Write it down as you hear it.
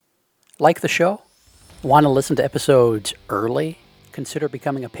Like the show? Want to listen to episodes early? Consider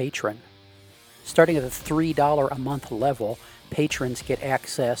becoming a patron. Starting at the $3 a month level, patrons get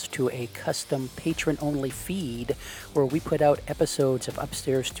access to a custom patron-only feed where we put out episodes of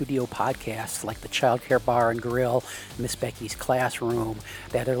Upstairs Studio podcasts like the Childcare Bar and Grill, Miss Becky's Classroom,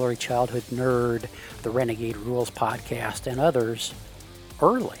 That Early Childhood Nerd, the Renegade Rules podcast, and others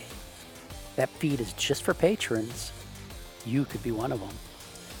early. That feed is just for patrons. You could be one of them.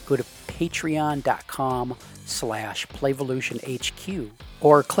 Go to patreon.com/PlayvolutionHQ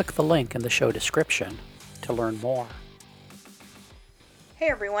or click the link in the show description to learn more. Hey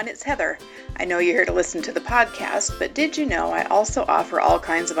everyone, it's Heather. I know you're here to listen to the podcast, but did you know I also offer all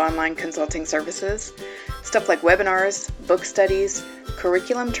kinds of online consulting services? Stuff like webinars, book studies,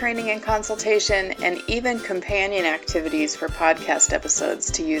 curriculum training and consultation, and even companion activities for podcast episodes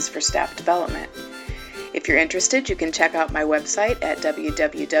to use for staff development. If you're interested, you can check out my website at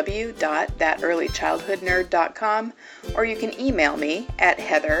www.thatearlychildhoodnerd.com, or you can email me at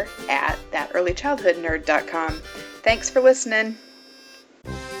heather@thatearlychildhoodnerd.com. Thanks for listening.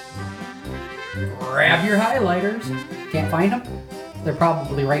 Grab your highlighters. Can't find them? They're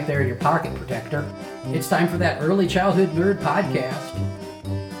probably right there in your pocket protector. It's time for That Early Childhood Nerd podcast.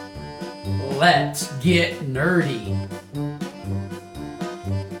 Let's get nerdy.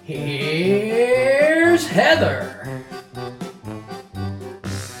 Here's Heather.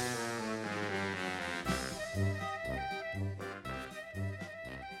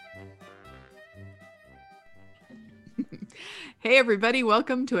 Hey everybody,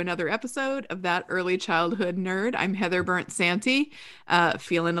 welcome to another episode of That Early Childhood Nerd. I'm Heather Burnt Santee,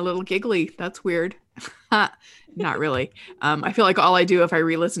 feeling a little giggly. That's weird. Not really. I feel like all I do if I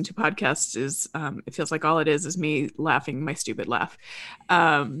re-listen to podcasts is, it feels like all it is me laughing my stupid laugh.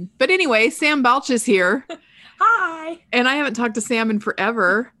 But anyway, Sam Balch is here. Hi. And I haven't talked to Sam in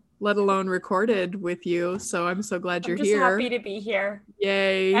forever, let alone recorded with you. So I'm so glad you're here. I'm just happy to be here.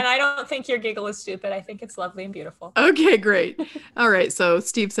 Yay. And I don't think your giggle is stupid. I think it's lovely and beautiful. Okay, great. All right. So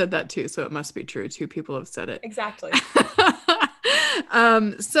Steve said that too. So it must be true. Two people have said it. Exactly.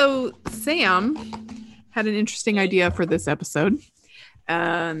 So Sam had an interesting idea for this episode.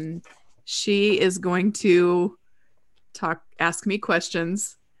 She is going to ask me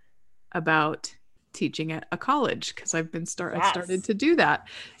questions about teaching at a college because I started to do that.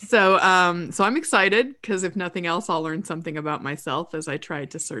 So I'm excited because if nothing else, I'll learn something about myself as I try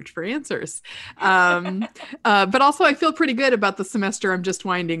to search for answers. But also I feel pretty good about the semester I'm just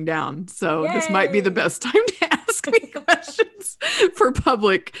winding down. So This might be the best time to ask me questions for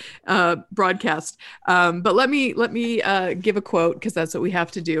public broadcast. But let me give a quote because that's what we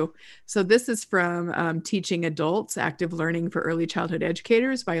have to do. So this is from Teaching Adults, Active Learning for Early Childhood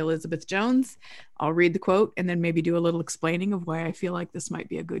Educators by Elizabeth Jones. I'll read the quote and then maybe do a little explaining of why I feel like this might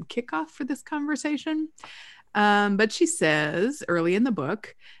be a good kickoff for this conversation. But she says early in the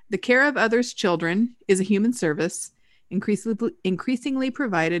book, the care of others' children is a human service, increasingly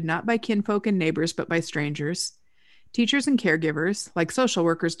provided not by kinfolk and neighbors, but by strangers. Teachers and caregivers, like social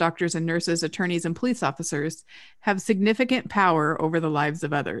workers, doctors and nurses, attorneys and police officers, have significant power over the lives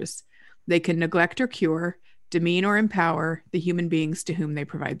of others. They can neglect or cure, demean or empower the human beings to whom they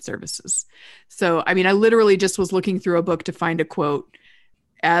provide services. So, I mean, I literally just was looking through a book to find a quote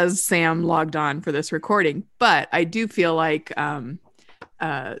as Sam logged on for this recording. But I do feel like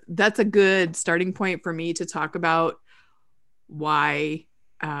that's a good starting point for me to talk about why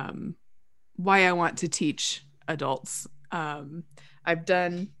I want to teach adults. I've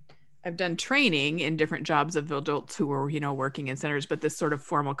done training in different jobs of adults who were, working in centers, but this sort of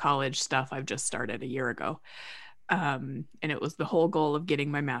formal college stuff I've just started a year ago. And it was the whole goal of getting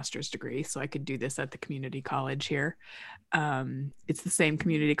my master's degree so I could do this at the community college here. It's the same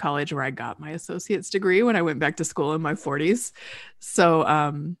community college where I got my associate's degree when I went back to school in my 40s. So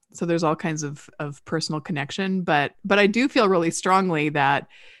there's all kinds of personal connection, but I do feel really strongly that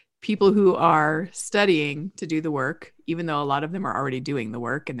people who are studying to do the work, even though a lot of them are already doing the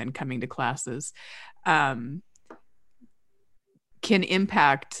work and then coming to classes, can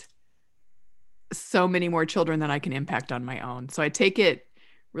impact so many more children than I can impact on my own. So I take it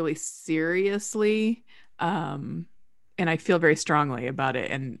really seriously, and I feel very strongly about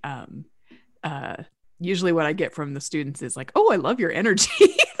it. And usually what I get from the students is like, "Oh, I love your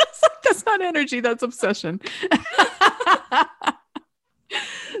energy." That's not energy, that's obsession.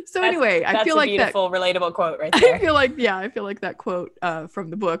 So anyway, I feel like that's a beautiful, relatable quote right there. I feel like that quote from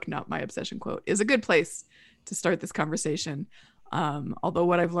the book, not my obsession quote, is a good place to start this conversation. Although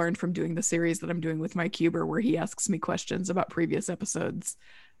what I've learned from doing the series that I'm doing with Mike Huber, where he asks me questions about previous episodes,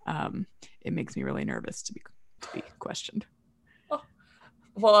 it makes me really nervous to be questioned.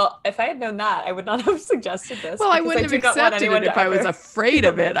 Well, if I had known that, I would not have suggested this. Well, I because wouldn't have do not want accepted anyone it if to I was ever afraid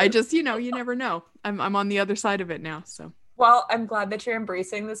of it. I remember. just, you never know. I'm on the other side of it now. So Well, I'm glad that you're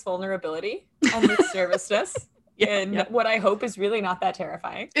embracing this vulnerability and this nervousness in what I hope is really not that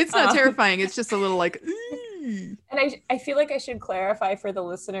terrifying. It's not terrifying. It's just a little like, ooh. And I feel like I should clarify for the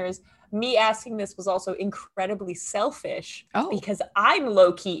listeners, me asking this was also incredibly selfish because I'm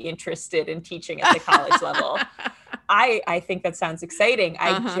low-key interested in teaching at the college level. I think that sounds exciting.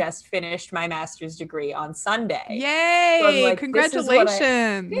 I just finished my master's degree on Sunday. Yay! So like,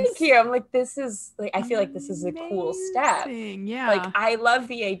 congratulations. Thank you. I'm like, this is like, I feel like this is a cool step. Yeah. Like, I love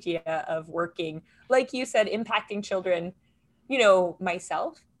the idea of working, like you said, impacting children,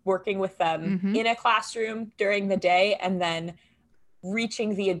 myself, working with them in a classroom during the day, and then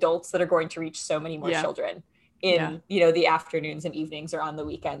reaching the adults that are going to reach so many more children in the afternoons and evenings or on the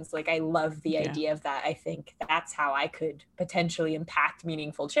weekends. Like, I love the idea of that. I think that's how I could potentially impact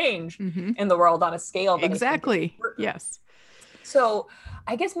meaningful change in the world on a scale that exactly. Yes. So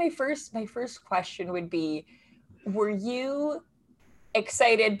I guess my first question would be, were you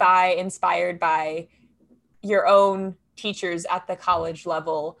inspired by your own teachers at the college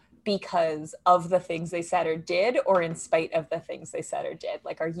level because of the things they said or did, or in spite of the things they said or did?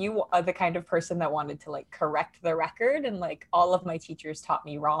 Like, are you the kind of person that wanted to like correct the record and like, all of my teachers taught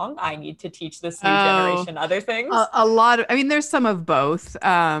me wrong, I need to teach this new generation other things? A lot of, there's some of both.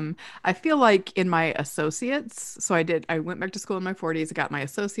 I feel like in my associates, so I went back to school in my 40s, I got my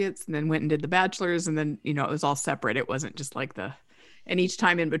associates, and then went and did the bachelor's, and then, it was all separate. It wasn't just like and each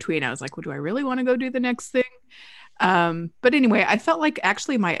time in between, I was like, well, do I really want to go do the next thing? But anyway, I felt like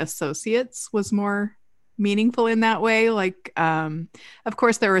actually my associates was more meaningful in that way. Like, of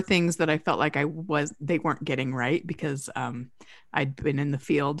course, there were things that I felt like they weren't getting right because I'd been in the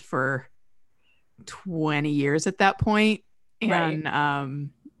field for 20 years at that point. And,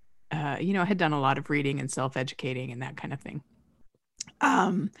 I had done a lot of reading and self-educating and that kind of thing.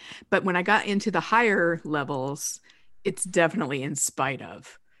 But when I got into the higher levels, it's definitely in spite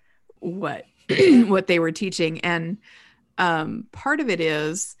of what they were teaching. And part of it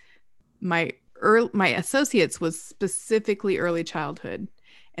is my associates was specifically early childhood.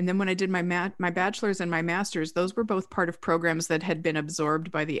 And then when I did my bachelor's and my master's, those were both part of programs that had been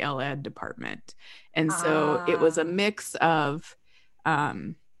absorbed by the LEd department. And so it was a mix of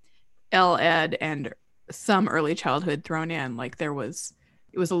LEd and some early childhood thrown in. Like it was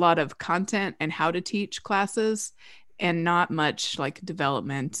a lot of content and how to teach classes, and not much like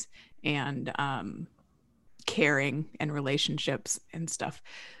development and caring and relationships and stuff.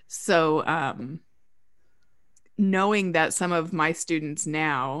 So knowing that some of my students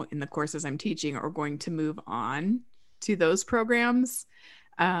now in the courses I'm teaching are going to move on to those programs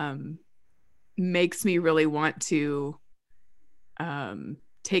makes me really want to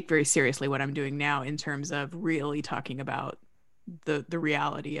take very seriously what I'm doing now in terms of really talking about the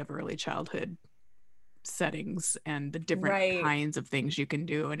reality of early childhood settings and the different kinds of things you can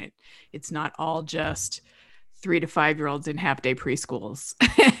do. And it's not all just 3 to 5 year olds in half day preschools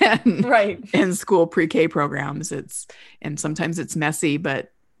and school pre-K programs. And sometimes it's messy,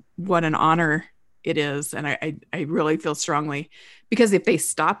 but what an honor it is. And I really feel strongly, because if they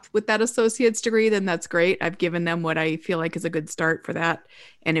stop with that associate's degree, then that's great. I've given them what I feel like is a good start for that.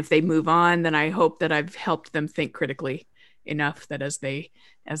 And if they move on, then I hope that I've helped them think critically enough that as they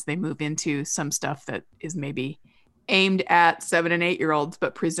move into some stuff that is maybe aimed at 7 and 8 year olds,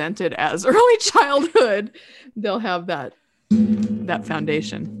 but presented as early childhood, they'll have that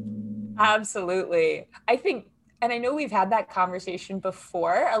foundation. Absolutely. I think, and I know we've had that conversation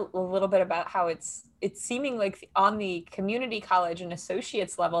before a little bit about how it's seeming like on the community college and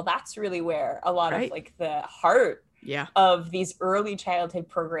associates level, that's really where a lot of like the heart of these early childhood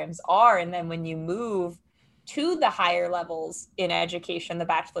programs are. And then when you move to the higher levels in education, the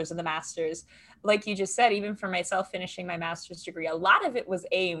bachelor's and the master's, like you just said, even for myself finishing my master's degree, a lot of it was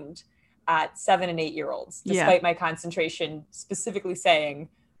aimed at 7 and 8 year olds, despite my concentration specifically saying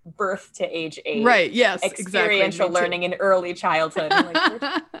birth to age 8. Right. Yes. Experiential learning in early childhood.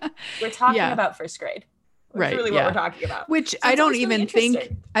 Like we're talking about first grade. That's really what we're talking about. Which I don't even think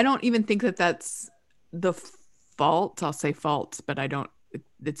that that's the fault. I'll say fault, but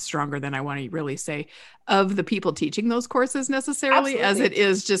it's stronger than I want to really say of the people teaching those courses necessarily. Absolutely. As it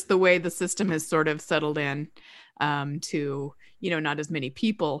is just the way the system has sort of settled in to, not as many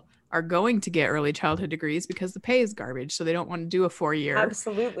people are going to get early childhood degrees because the pay is garbage. So they don't want to do a 4-year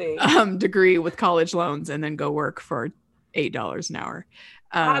degree with college loans and then go work for $8 an hour.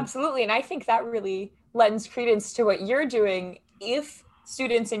 Absolutely. And I think that really lends credence to what you're doing. If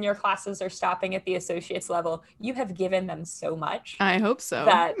students in your classes are stopping at the associate's level, you have given them so much. I hope so.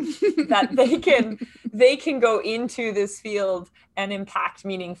 That they can go into this field and impact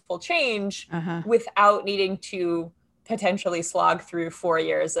meaningful change without needing to potentially slog through 4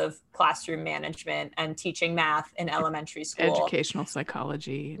 years of classroom management and teaching math in elementary school. Educational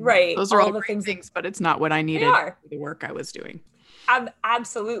psychology. Right. Those are all the things, but it's not what I needed for the work I was doing.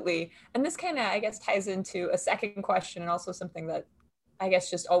 Absolutely. And this kind of, I guess, ties into a second question, and also something that I guess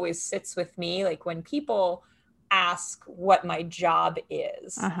just always sits with me. Like when people ask what my job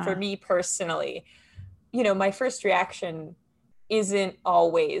is, for me personally, you know, my first reaction isn't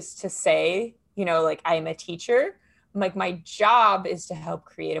always to say, you know, like, I'm a teacher. Like, my job is to help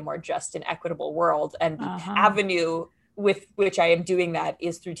create a more just and equitable world. And the avenue with which I am doing that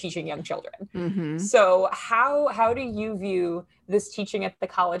is through teaching young children. So how do you view this teaching at the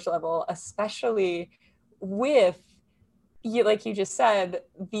college level, especially with, like you just said,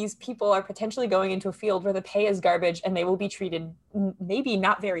 these people are potentially going into a field where the pay is garbage and they will be treated maybe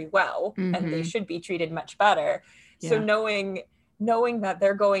not very well, and they should be treated much better. So knowing that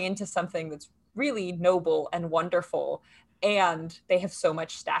they're going into something that's really noble and wonderful, and they have so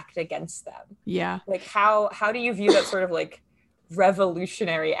much stacked against them. Yeah. Like how do you view that sort of like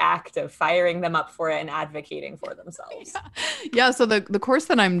revolutionary act of firing them up for it and advocating for themselves? Yeah. So the course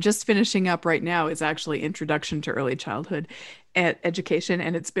that I'm just finishing up right now is actually Introduction to Early Childhood Education.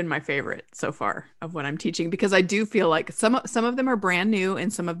 And it's been my favorite so far of what I'm teaching, because I do feel like some of them are brand new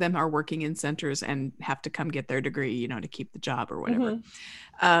and some of them are working in centers and have to come get their degree, you know, to keep the job or whatever.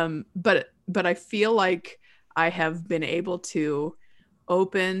 But I feel like I have been able to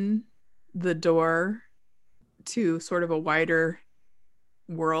open the door to sort of a wider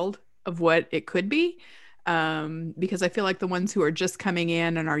world of what it could be. Because I feel like the ones who are just coming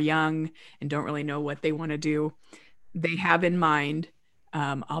in and are young and don't really know what they want to do, they have in mind,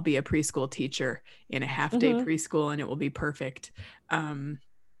 I'll be a preschool teacher in a half-day preschool and it will be perfect.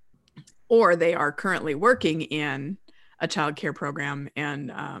 Or they are currently working in a childcare program,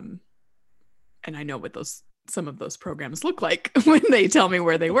 and I know what some of those programs look like when they tell me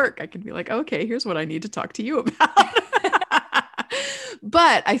where they work. I can be like, okay, here's what I need to talk to you about.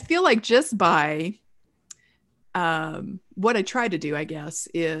 But I feel like just by what I try to do, I guess,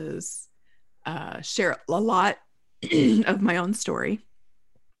 is share a lot of my own story.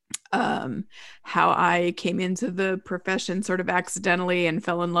 How I came into the profession sort of accidentally and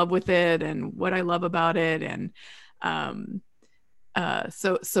fell in love with it, and what I love about it. And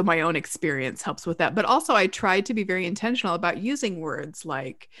so my own experience helps with that. But also I try to be very intentional about using words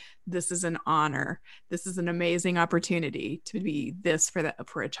like, this is an honor, this is an amazing opportunity to be this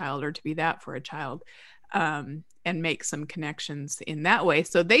for a child, or to be that for a child, and make some connections in that way.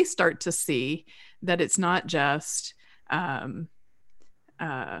 So they start to see that it's not just a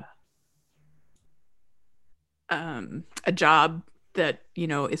job that, you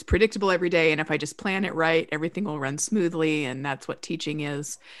know, is predictable every day, and if I just plan it right, everything will run smoothly, and that's what teaching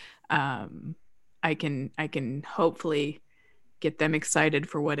is. I can hopefully get them excited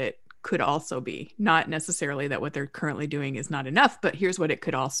for what it could also be. Not necessarily that what they're currently doing is not enough, but here's what it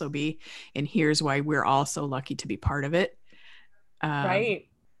could also be, and here's why we're all so lucky to be part of it. Right.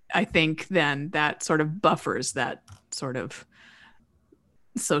 I think then that sort of buffers that sort of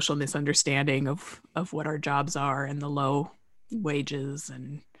social misunderstanding of what our jobs are, and the low wages,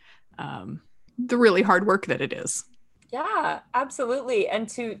 and the really hard work that it is. Yeah, absolutely. And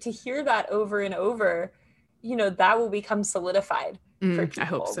to hear that over and over, you know, that will become solidified for people, I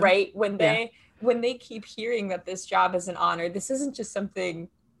hope so. Right? When they keep hearing that this job is an honor, this isn't just something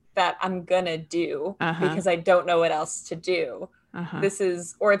that I'm gonna do because I don't know what else to do. This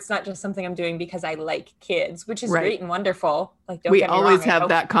is, or it's not just something I'm doing because I like kids, which is great and wonderful. Like, don't we get me always wrong, have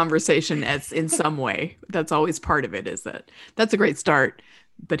that conversation as in some way. That's always part of it, is that's a great start,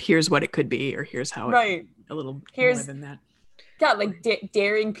 but here's what it could be, or here's how it, a little more than that. Yeah, like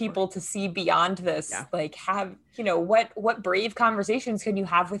daring people to see beyond this. Yeah. Like, have, you know, what brave conversations can you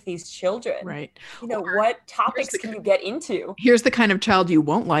have with these children? Right. You know, what topics can you get into? Here's the kind of child you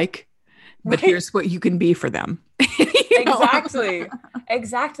won't like, but here's what you can be for them.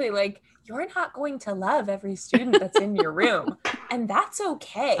 Exactly. Like, you're not going to love every student that's in your room, and that's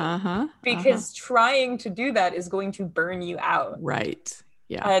okay. Because trying to do that is going to burn you out. Right.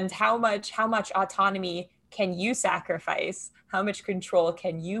 Yeah. And how much autonomy can you sacrifice? How much control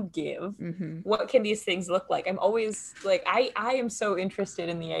can you give? What can these things look like? I'm always like, I am so interested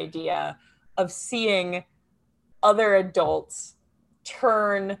in the idea of seeing other adults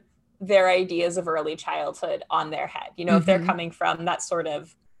turn their ideas of early childhood on their head. You know, if they're coming from that sort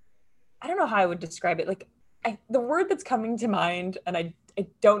of, I don't know how I would describe it. Like, the word that's coming to mind, and I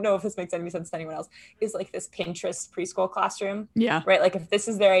don't know if this makes any sense to anyone else, is like this Pinterest preschool classroom. Yeah. Right. Like if this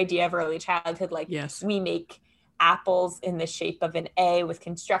is their idea of early childhood, like yes. we make apples in the shape of an A with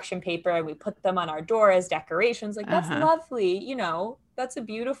construction paper and we put them on our door as decorations. Like that's lovely. You know, that's a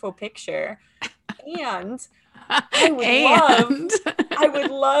beautiful picture. And I would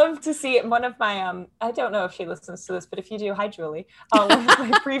love to see it. One of my, I don't know if she listens to this, but if you do, hi, Julie. One of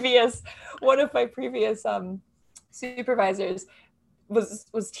my previous supervisors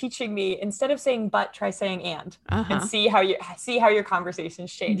was teaching me, instead of saying but, try saying and see how your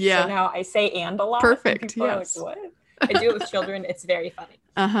conversations change. Yeah. So now I say and a lot. Perfect. And people are like, what? I do it with children. It's very funny.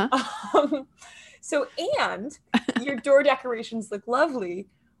 So, and your door decorations look lovely.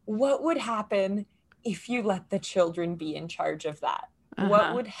 What would happen if you let the children be in charge of that?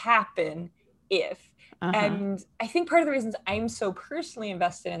 What would happen if? And I think part of the reasons I'm so personally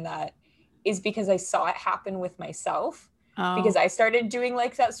invested in that is because I saw it happen with myself. Because I started doing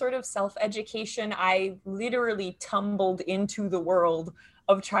like that sort of self-education. I literally tumbled into the world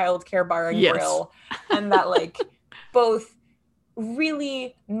of childcare bar and grill, and that like both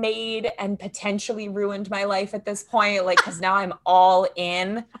really made and potentially ruined my life at this point. Like, because now I'm all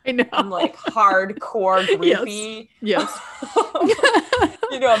in. I know. I'm like hardcore groupie. Yes.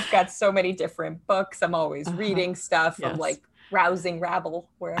 You know, I've got so many different books. I'm always reading stuff. Yes. I'm like rousing rabble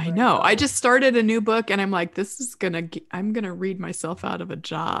wherever I know. I just started a new book and I'm like, I'm going to read myself out of a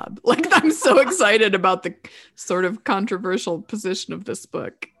job. Like, I'm so excited about the sort of controversial position of this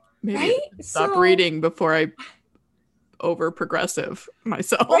book. Maybe stop reading before I over progressive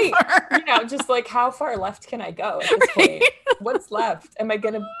myself. Right. You know, just like how far left can I go at this point? What's left?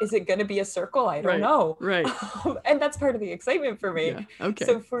 Is it gonna be a circle? I don't know. Right. And that's part of the excitement for me. Yeah. Okay.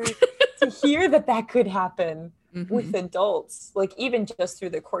 So to hear that could happen with adults, like even just through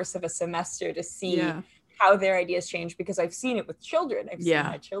the course of a semester, to see how their ideas change, because I've seen it with children. I've seen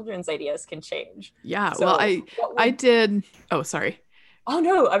how children's ideas can change. Yeah. So well, I did. Oh, sorry. Oh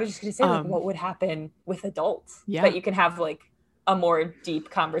no, I was just going to say, like, what would happen with adults that you can have like a more deep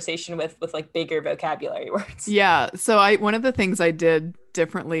conversation with like bigger vocabulary words. Yeah. So one of the things I did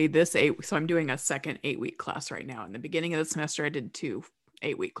differently so I'm doing a second 8-week class right now. In the beginning of the semester, I did 2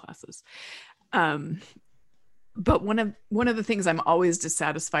 8-week classes. But one of the things I'm always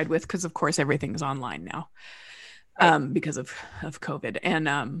dissatisfied with, because of course everything's online now, because of COVID, and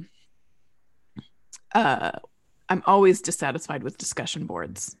I'm always dissatisfied with discussion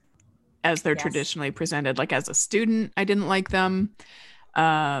boards as they're traditionally presented. Like as a student, I didn't like them.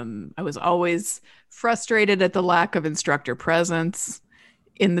 I was always frustrated at the lack of instructor presence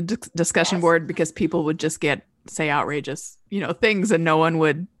in the discussion board, because people would just say outrageous, things, and no one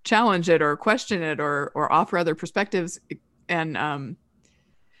would challenge it or question it or offer other perspectives. And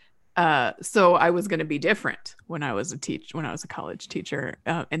so I was going to be different when I was a college teacher,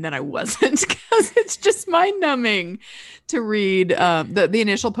 and then I wasn't, because it's just mind numbing to read. The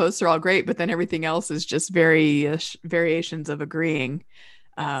initial posts are all great, but then everything else is just variations of agreeing,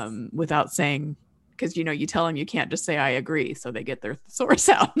 without saying, because you tell them you can't just say I agree, so they get their source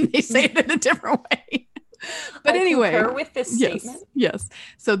out and they say it in a different way. But anyway, concur with this statement. Yes.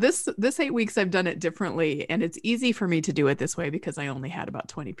 So this 8 weeks, I've done it differently, and it's easy for me to do it this way because I only had about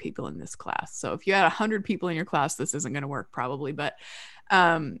 20 people in this class. So if you had 100 people in your class, this isn't going to work probably. But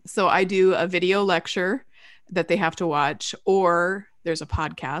so I do a video lecture that they have to watch, or there's a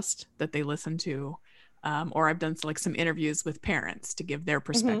podcast that they listen to, or I've done some interviews with parents to give their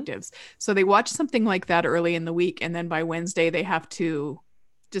perspectives. So they watch something like that early in the week, and then by Wednesday they have to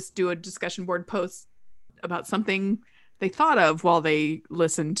just do a discussion board post about something they thought of while they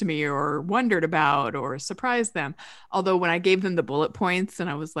listened to me or wondered about or surprised them. Although when I gave them the bullet points and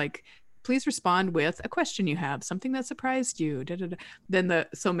I was like, please respond with a question you have, something that surprised you. Then a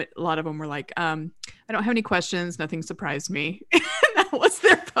lot of them were like, I don't have any questions. Nothing surprised me. And that was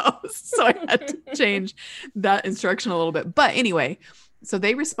their post. So I had to change that instruction a little bit. But anyway, so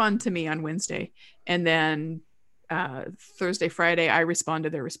they respond to me on Wednesday, and then Thursday, Friday, I respond to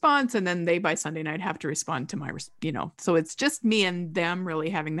their response, and then they by Sunday night have to respond to my, so it's just me and them really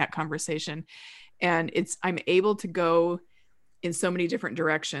having that conversation. And I'm able to go in so many different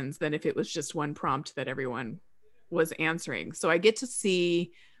directions than if it was just one prompt that everyone was answering. So I get to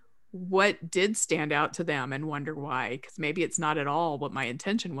see what did stand out to them and wonder why, because maybe it's not at all what my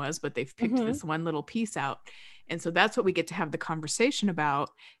intention was, but they've picked this one little piece out. And so that's what we get to have the conversation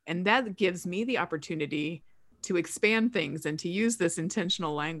about. And that gives me the opportunity to expand things and to use this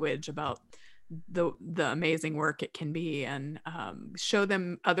intentional language about the amazing work it can be, and show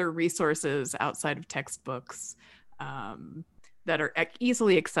them other resources outside of textbooks that are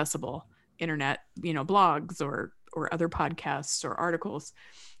easily accessible internet, blogs or other podcasts or articles.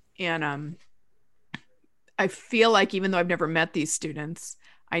 And I feel like even though I've never met these students,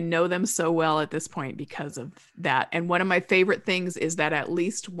 I know them so well at this point because of that. And one of my favorite things is that at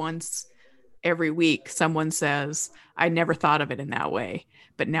least once every week, someone says, I never thought of it in that way,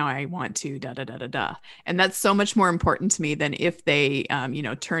 but now I want to da, da, da, da, da. And that's so much more important to me than if they,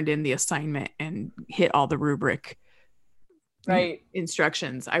 turned in the assignment and hit all the rubric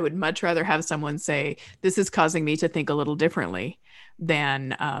instructions. I would much rather have someone say, this is causing me to think a little differently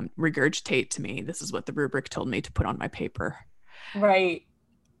than regurgitate to me, this is what the rubric told me to put on my paper. Right.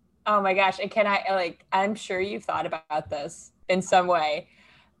 Oh my gosh. And I'm sure you've thought about this in some way,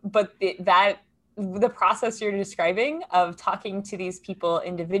 but the process you're describing of talking to these people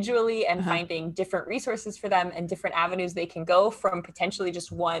individually and finding different resources for them and different avenues they can go from potentially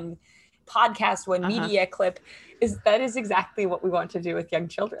just one podcast, one media clip, is exactly what we want to do with young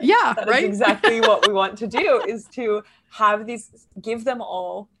children. Yeah, that is exactly what we want to do, is to have these, give them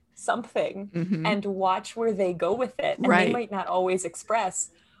all something and watch where they go with it. And they might not always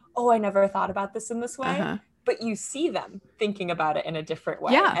express, oh, I never thought about this in this way. But you see them thinking about it in a different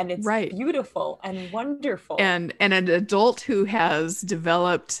way. Yeah, and it's beautiful and wonderful. And an adult who has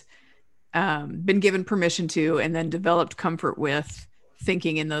developed, been given permission to, and then developed comfort with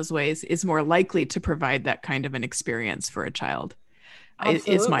thinking in those ways is more likely to provide that kind of an experience for a child.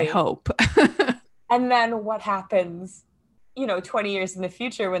 Is my hope. And then what happens, 20 years in the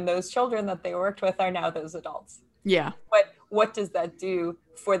future when those children that they worked with are now those adults? Yeah. What does that do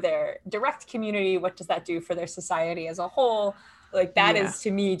for their direct community? What does that do for their society as a whole? Like that is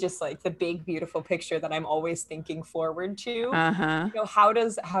to me just like the big, beautiful picture that I'm always thinking forward to. How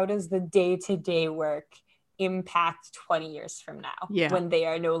does the day-to-day work impact 20 years from now when they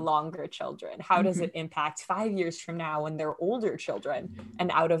are no longer children? How does it impact 5 years from now when they're older children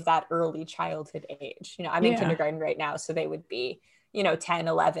and out of that early childhood age? I'm in kindergarten right now, so they would be 10,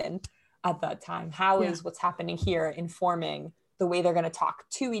 11 at that time. How is what's happening here informing the way they're going to talk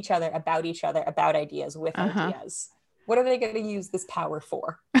to each other, about ideas, with ideas? What are they going to use this power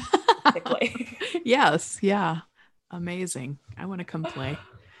for? Yes. Yeah. Amazing. I want to come play.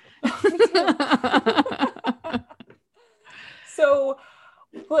 So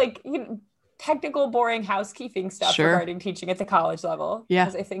technical, boring housekeeping stuff regarding teaching at the college level. Yeah.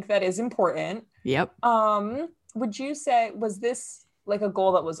 Because I think that is important. Yep. Would you say, was this like a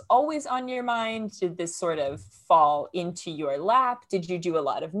goal that was always on your mind? Did this sort of fall into your lap? Did you do a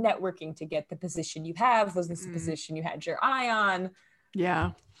lot of networking to get the position you have? Was this a position you had your eye on?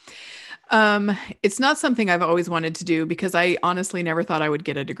 Yeah. It's not something I've always wanted to do because I honestly never thought I would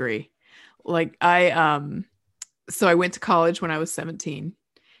get a degree. Like so I went to college when I was 17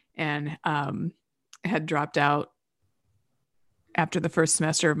 and had dropped out after the first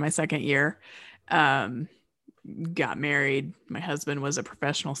semester of my second year. Got married. My husband was a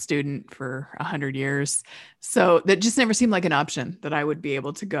professional student for 100 years. So that just never seemed like an option that I would be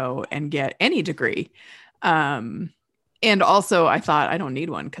able to go and get any degree. And also I thought I don't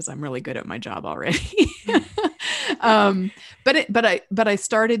need one because I'm really good at my job already. But I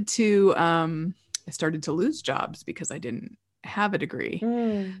started to lose jobs because I didn't have a degree.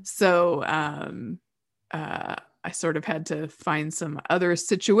 So, I sort of had to find some other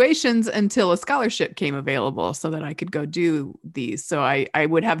situations until a scholarship came available so that I could go do these. So I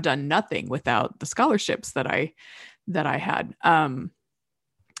would have done nothing without the scholarships that I had.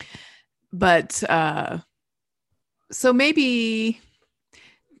 So maybe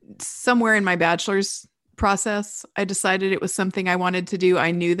somewhere in my bachelor's process, I decided it was something I wanted to do. I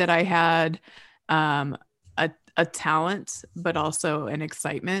knew that I had a talent, but also an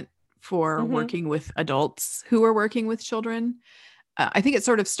excitement for working with adults who are working with children. I think it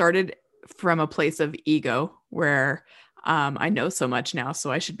sort of started from a place of ego where I know so much now,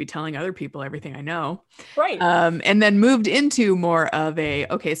 so I should be telling other people everything I know. Right. And then moved into more of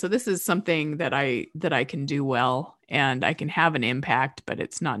okay, so this is something that I can do well and I can have an impact, but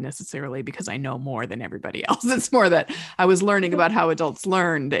it's not necessarily because I know more than everybody else. It's more that I was learning about how adults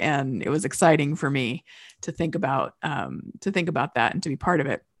learned, and it was exciting for me to think about that and to be part of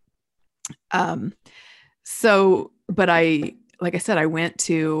it. But like I said, I went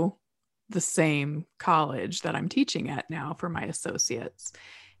to the same college that I'm teaching at now for my associates.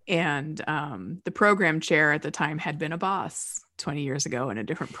 And the program chair at the time had been a boss 20 years ago in a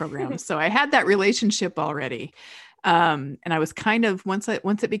different program. So I had that relationship already. And I was kind of, once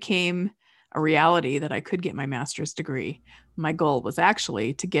it became a reality that I could get my master's degree, my goal was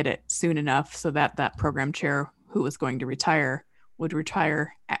actually to get it soon enough so that that program chair who was going to retire would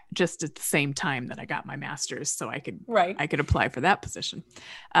retire just at the same time that I got my master's, so I could apply for that position.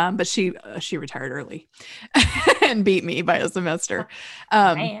 But she retired early and beat me by a semester.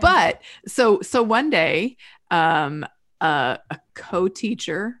 But so one day, a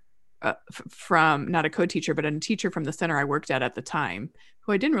co-teacher not a co-teacher, but a teacher from the center I worked at the time,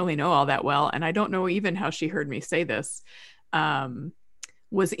 who I didn't really know all that well, and I don't know even how she heard me say this,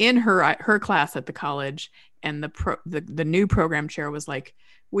 was in her class at the college, and the new program chair was like,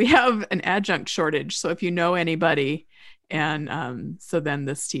 "We have an adjunct shortage, so if you know anybody," and so then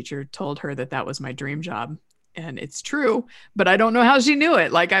this teacher told her that was my dream job. And it's true, but I don't know how she knew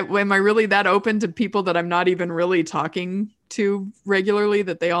it. Like, am I really that open to people that I'm not even really talking to regularly,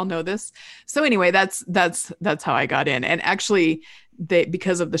 that they all know this? So anyway, that's how I got in. And actually,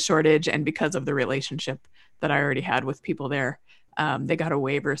 because of the shortage and because of the relationship that I already had with people there, they got a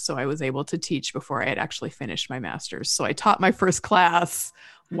waiver, so I was able to teach before I had actually finished my master's. So I taught my first class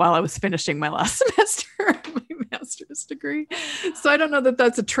while I was finishing my last semester of my master's degree. So I don't know that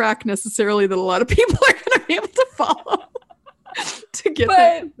that's a track necessarily that a lot of people are going to be able to follow to get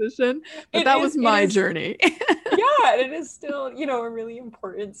that position. But that was my journey. Yeah, it is still, a really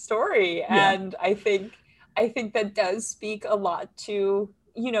important story. Yeah. And I think that does speak a lot to,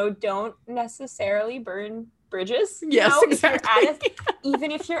 don't necessarily burn bridges. Yes, exactly.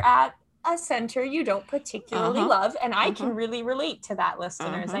 Even if you're at a center you don't particularly love, and I can really relate to that,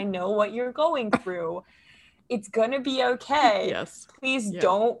 listeners. I know what you're going through. It's gonna be okay. Yes. Please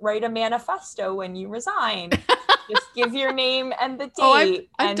don't write a manifesto when you resign. Just give your name and the date.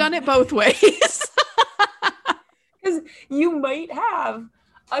 I've done it both ways. Because you might have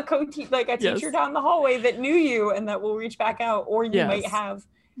a teacher down the hallway that knew you and that will reach back out, or you might have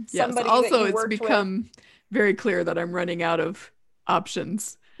somebody Also, that you it's become very clear that I'm running out of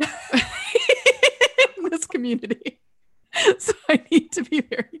options in this community, so I need to be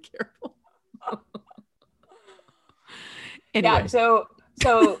very careful. Anyway. Yeah, so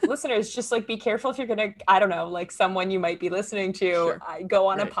listeners, just be careful if you're gonna, I don't know, someone you might be listening to go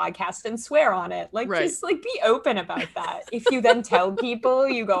on a podcast and swear on it. Just be open about that. If you then tell people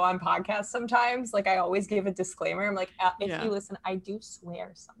you go on podcasts sometimes, I always give a disclaimer. I'm if you listen, I do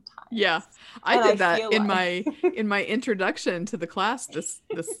swear sometimes. Yeah, I did that in my introduction to the class. This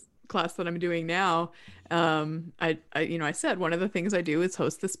class that I'm doing now. I said one of the things I do is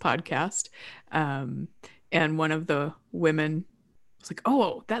host this podcast, and one of the women was like,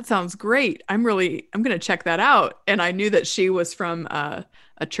 "Oh, that sounds great. I'm going to check that out." And I knew that she was from a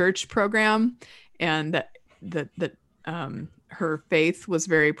church program, and that her faith was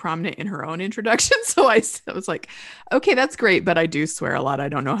very prominent in her own introduction. So I was like, "Okay, that's great, but I do swear a lot. I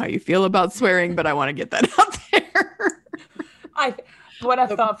don't know how you feel about swearing, but I want to get that out there." What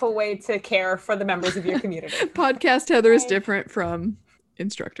a thoughtful way to care for the members of your community. Podcast Heather is different from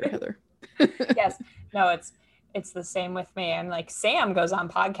instructor Heather. Yes. No, it's the same with me. And Sam goes on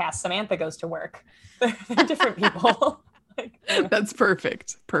podcasts, Samantha goes to work. They're different people. That's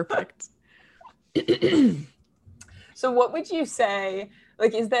perfect. So what would you say,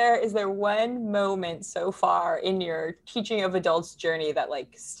 is there one moment so far in your teaching of adults journey that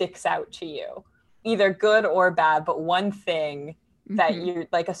sticks out to you? Either good or bad, but one thing that you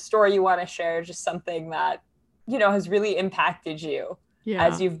a story you want to share, just something that, has really impacted you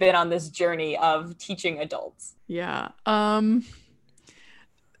as you've been on this journey of teaching adults. Yeah. So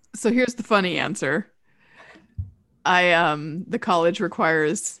here's the funny answer. The college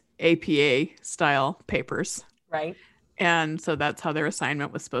requires APA style papers. Right. And so that's how their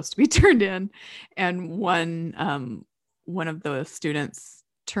assignment was supposed to be turned in. And one of the students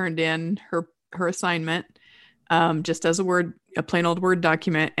turned in her assignment just as a plain old Word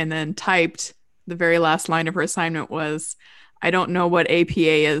document, and then typed the very last line of her assignment was, "I don't know what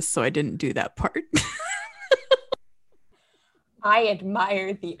APA is, so I didn't do that part." I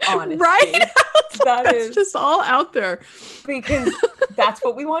admire the honesty. Right? That's just all out there. Because that's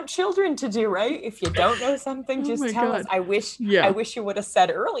what we want children to do, right? If you don't know something, just tell us. I wish you would have said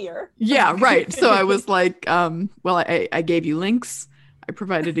earlier. Yeah, right. So I was like, I gave you links. I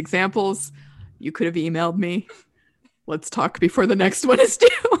provided examples. You could have emailed me. Let's talk before the next one is due.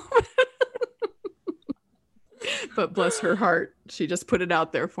 But bless her heart, she just put it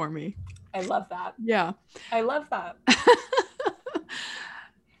out there for me. I love that. Yeah. I love that.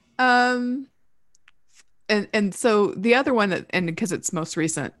 And so the other one and because it's most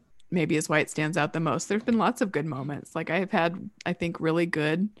recent, maybe is why it stands out the most. There's been lots of good moments. I have had, I think, really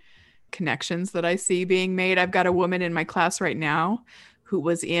good connections that I see being made. I've got a woman in my class right now who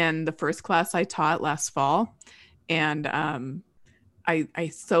was in the first class I taught last fall. And I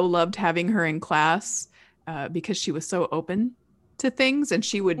so loved having her in class because she was so open to things, and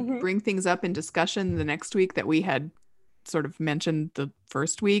she would bring things up in discussion the next week that we had sort of mentioned the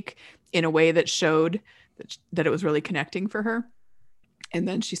first week in a way that showed that it was really connecting for her. And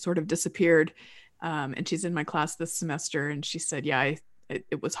then she sort of disappeared. And she's in my class this semester, and she said, yeah,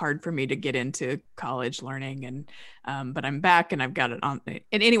 it was hard for me to get into college learning, and but I'm back and I've got it on. And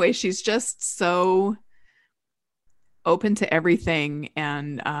anyway, she's just so open to everything,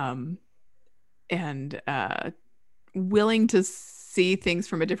 and willing to see things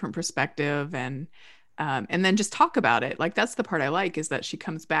from a different perspective, and then just talk about it. Like, that's the part I like, is that she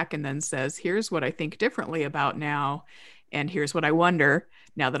comes back and then says, here's what I think differently about now, and here's what I wonder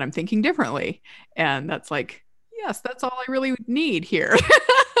now that I'm thinking differently. And that's like, yes, that's all I really need here.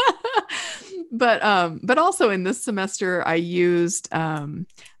 But also in this semester, I used an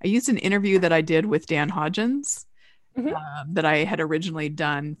interview that I did with Dan Hodgins, that I had originally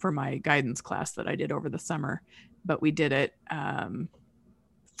done for my guidance class that I did over the summer, but we did it. I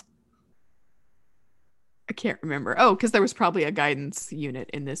can't remember. Oh, because there was probably a guidance unit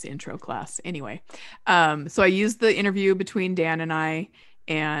in this intro class. Anyway, so I used the interview between Dan and I,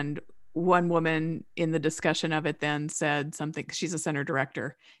 and one woman in the discussion of it then said something. She's a center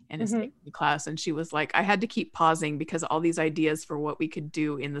director and is taking the class, and she was like, I had to keep pausing because all these ideas for what we could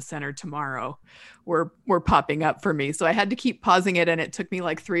do in the center tomorrow were popping up for me. So I had to keep pausing it, and it took me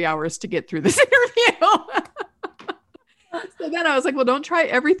like 3 hours to get through this interview. So then I was like, well, don't try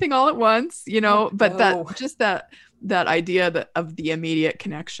everything all at once, but that idea of the immediate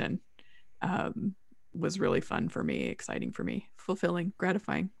connection was really fun for me, exciting for me, fulfilling,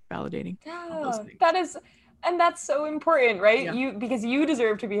 gratifying, validating. And that's so important, right? Yeah. Because you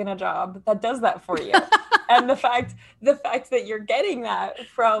deserve to be in a job that does that for you. And the fact that you're getting that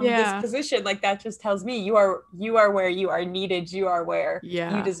from this position, like, that just tells me you are where you are needed. You are where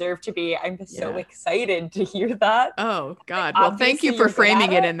you deserve to be. I'm just so excited to hear that. Oh God. Well, thank you for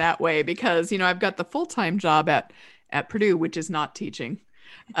framing it in that way, because, I've got the full-time job at Purdue, which is not teaching.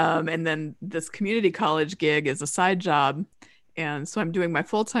 And then this community college gig is a side job. And so I'm doing my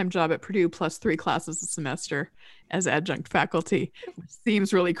full-time job at Purdue plus 3 classes a semester as adjunct faculty, which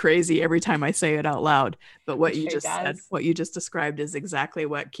seems really crazy every time I say it out loud. But what you just said, what you just described, is exactly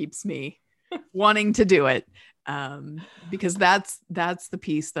what keeps me wanting to do it. Because that's the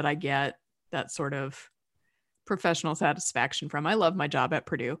piece that I get that sort of professional satisfaction from. I love my job at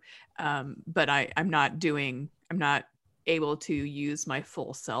Purdue, but I'm not able to use my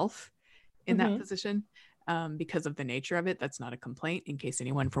full self in that position. Because of the nature of it. That's not a complaint, in case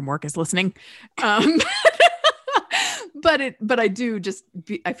anyone from work is listening. But I do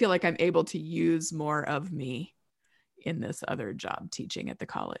I feel like I'm able to use more of me in this other job teaching at the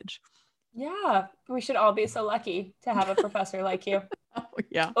college. Yeah, we should all be so lucky to have a professor like you. Oh,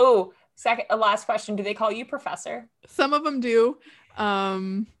 yeah. Oh, last question. Do they call you professor? Some of them do.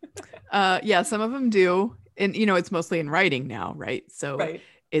 Some of them do. And, it's mostly in writing now, right? So right.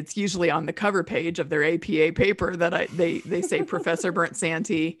 It's usually on the cover page of their APA paper that they say Professor Burnt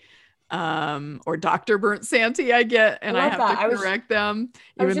Santy, or Dr. Burnt Santy. I have to correct them.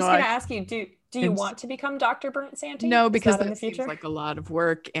 I was just going to ask you, do you want to become Dr. Burnt Santy? No, because that seems like a lot of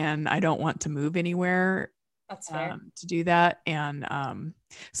work, and I don't want to move anywhere. That's fair. To do that. And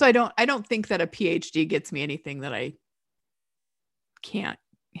so I don't think that a PhD gets me anything that I can't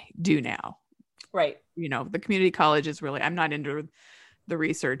do now. Right. The community college is really, I'm not into the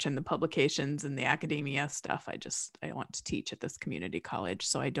research and the publications and the academia stuff. I want to teach at this community college,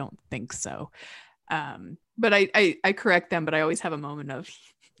 so I don't think so. But I correct them, but I always have a moment of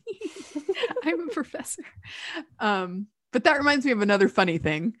I'm a professor. But that reminds me of another funny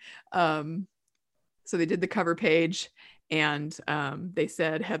thing. So they did the cover page, and they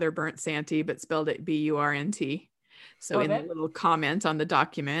said Heather Burnt Santy, but spelled it Burnt. So in the little comment on the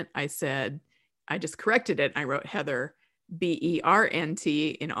document, I just corrected it. I wrote Heather Bernt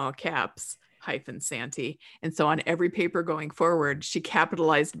in all caps -Santy. And so on every paper going forward, she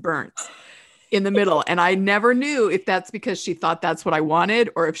capitalized burnt in the middle. And I never knew if that's because she thought that's what I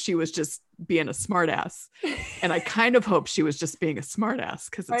wanted, or if she was just being a smartass. And I kind of hope she was just being a smartass,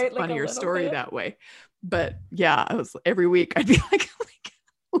 because it's a funnier story that way. But yeah, every week I'd be like,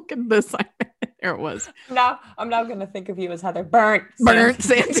 look at this. There it was. Now I'm now going to think of you as Heather Burnt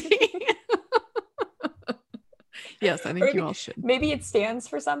Santy. Yes, I think you all should. Maybe it stands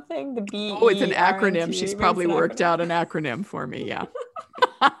for something. The B. Oh, it's an acronym. She's probably worked out an acronym for me. Yeah.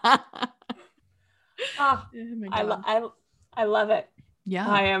 I love it. Yeah.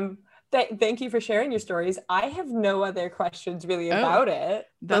 I am. Thank you for sharing your stories. I have no other questions really about it.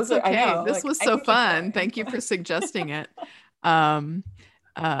 That's okay. This was so fun. Thank you for suggesting it. I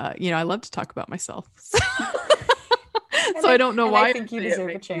love to talk about myself. So I don't know why. I think you deserve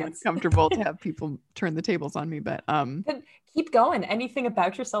a chance. Comfortable to have people turn the tables on me, but keep going. Anything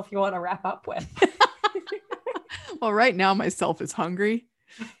about yourself you want to wrap up with? Well, right now myself is hungry,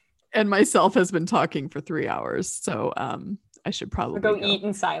 and myself has been talking for 3 hours, so I should probably go eat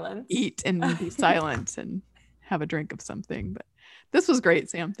in silence. Eat and be silent and have a drink of something. But this was great,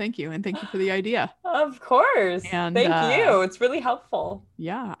 Sam. Thank you, and thank you for the idea. Of course. And thank you. It's really helpful.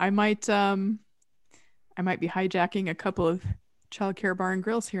 Yeah, I might be hijacking a couple of childcare bar and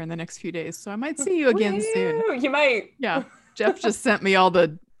grills here in the next few days, so I might see you again soon. You might. Yeah, Jeff just sent me all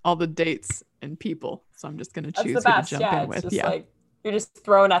the dates and people, so I'm just gonna choose who to jump in with. Yeah, like you're just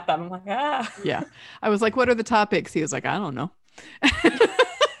throwing at them. I'm like, ah. Yeah, I was like, "What are the topics?" He was like, "I don't know."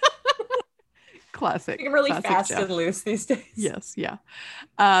 Classic. I'm really classic fast Jeff. And loose these days. Yes, yeah.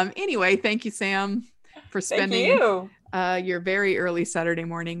 Anyway, thank you, Sam, for spending your very early Saturday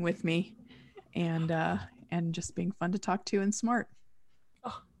morning with me, and just being fun to talk to and smart.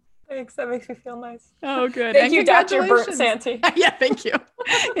 Oh, thanks. That makes me feel nice. Oh, good. Thank you, Dr. Bert Santi. Yeah, thank you.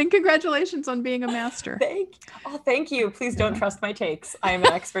 And congratulations on being a master. Thank you. Please don't trust my takes. I am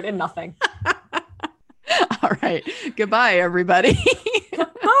an expert in nothing. All right. Goodbye, everybody.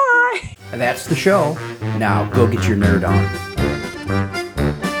 Bye. That's the show. Now go get your nerd on.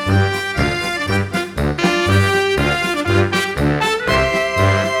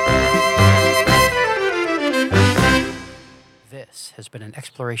 This has been an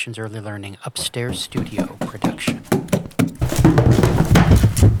Explorations Early Learning Upstairs Studio production.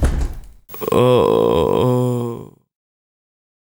 Oh.